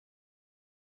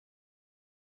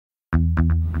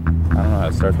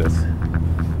start this.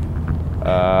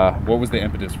 What was the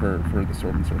impetus for the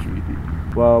Sword and Sorcery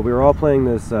EP? Well, we were all playing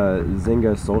this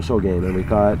Zynga social game, and we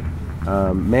thought,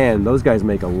 man, those guys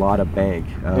make a lot of bank.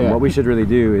 What we should really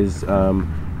do is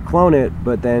clone it,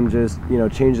 but then just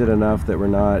change it enough that we're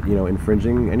not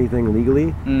infringing anything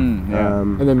legally.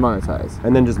 And then monetize.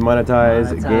 And then just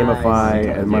monetize,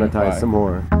 gamify, and monetize some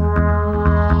more.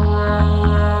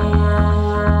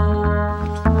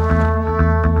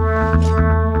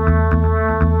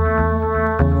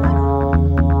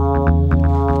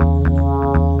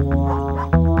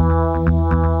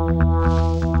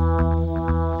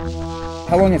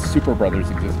 How long has Superbrothers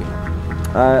existed?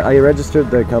 I registered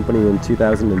the company in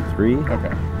 2003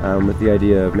 with the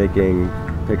idea of making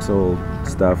pixel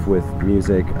stuff with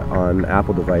music on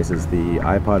Apple devices. The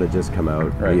iPod had just come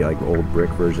out, the old brick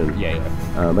version.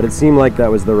 But it seemed like that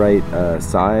was the right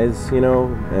size,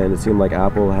 and it seemed like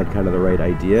Apple had kind of the right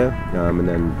idea. And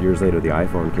then years later the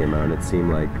iPhone came out, and it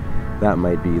seemed like that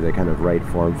might be the kind of right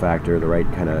form factor, the right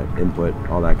kind of input,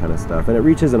 all that kind of stuff. And it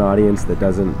reaches an audience that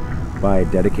doesn't buy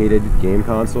dedicated game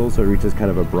consoles, so it reaches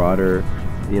kind of a broader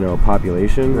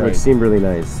population, which seemed really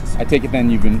nice. I take it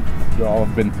then you all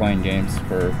have been playing games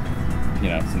for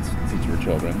since you were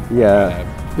children.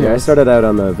 I started out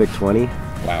on the VIC-20.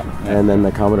 Wow. And then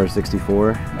the Commodore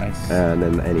 64. Nice. And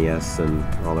then the NES and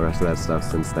all the rest of that stuff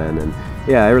since then. And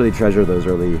yeah, I really treasure those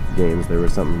early games. There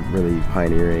was something really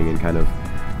pioneering and kind of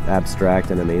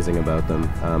abstract and amazing about them,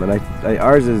 and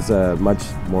ours is much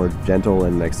more gentle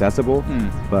and accessible,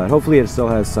 but hopefully it still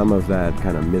has some of that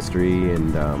kind of mystery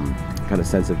and kind of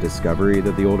sense of discovery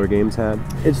that the older games had.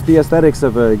 It's the aesthetics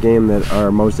of a game that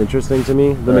are most interesting to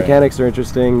me. The mechanics are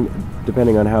interesting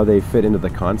depending on how they fit into the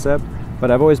concept,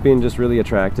 but I've always been just really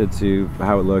attracted to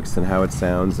how it looks and how it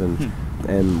sounds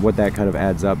and what that kind of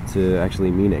adds up to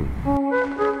actually meaning.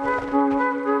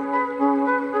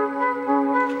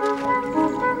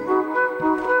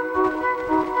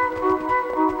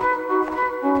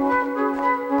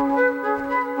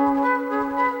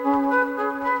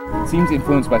 Seems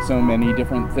influenced by so many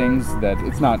different things that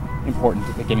it's not important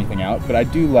to pick anything out, but I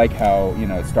do like how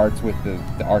it starts with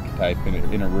the archetype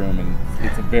in a room, and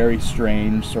it's a very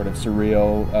strange sort of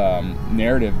surreal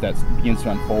narrative that begins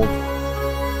to unfold.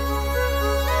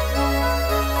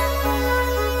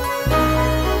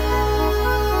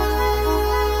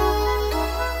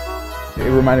 It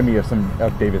reminded me of some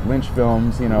of David Lynch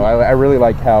films. I really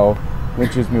like how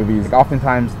Lynch's movies,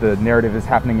 oftentimes the narrative is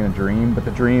happening in a dream, but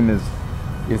the dream is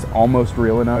almost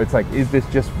real enough. It's like, is this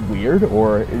just weird,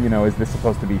 or is this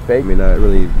supposed to be fake? I mean, I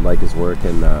really like his work,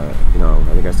 and I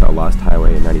think I saw Lost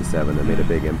Highway in '97 that made a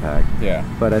big impact.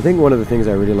 But I think one of the things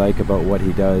I really like about what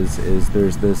he does is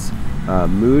there's this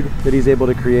mood that he's able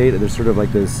to create, and there's sort of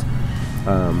like this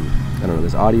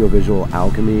this audiovisual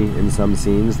alchemy in some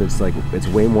scenes that's like, it's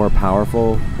way more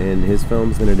powerful in his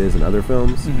films than it is in other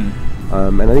films.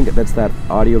 And I think that's that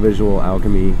audiovisual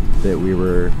alchemy that we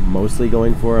were mostly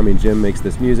going for. I mean, Jim makes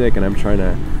this music, and I'm trying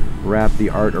to wrap the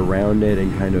art around it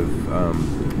and kind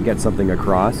of get something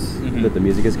across that the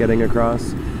music is getting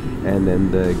across. And then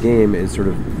the game is sort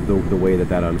of the way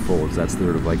that unfolds. That's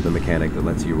sort of like the mechanic that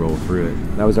lets you roll through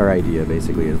it. That was our idea,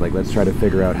 basically, is like, let's try to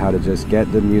figure out how to just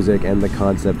get the music and the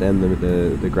concept and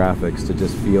the graphics to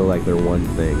just feel like they're one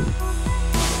thing.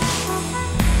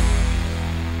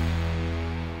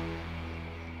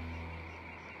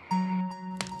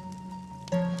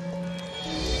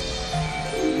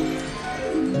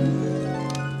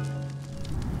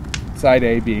 Side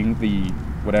A being the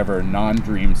whatever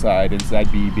non-dream side, and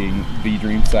side B being the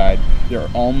dream side. They're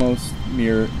almost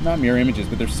not mirror images,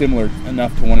 but they're similar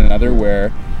enough to one another where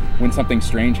when something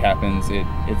strange happens,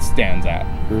 it stands out.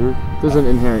 There's an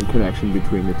inherent connection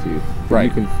between the two that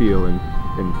you can feel and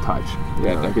touch.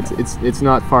 Like it's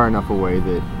not far enough away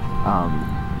that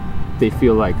they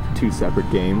feel like two separate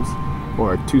games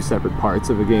or two separate parts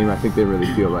of a game. I think they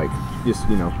really feel like just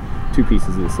two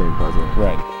pieces of the same puzzle.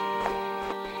 Right.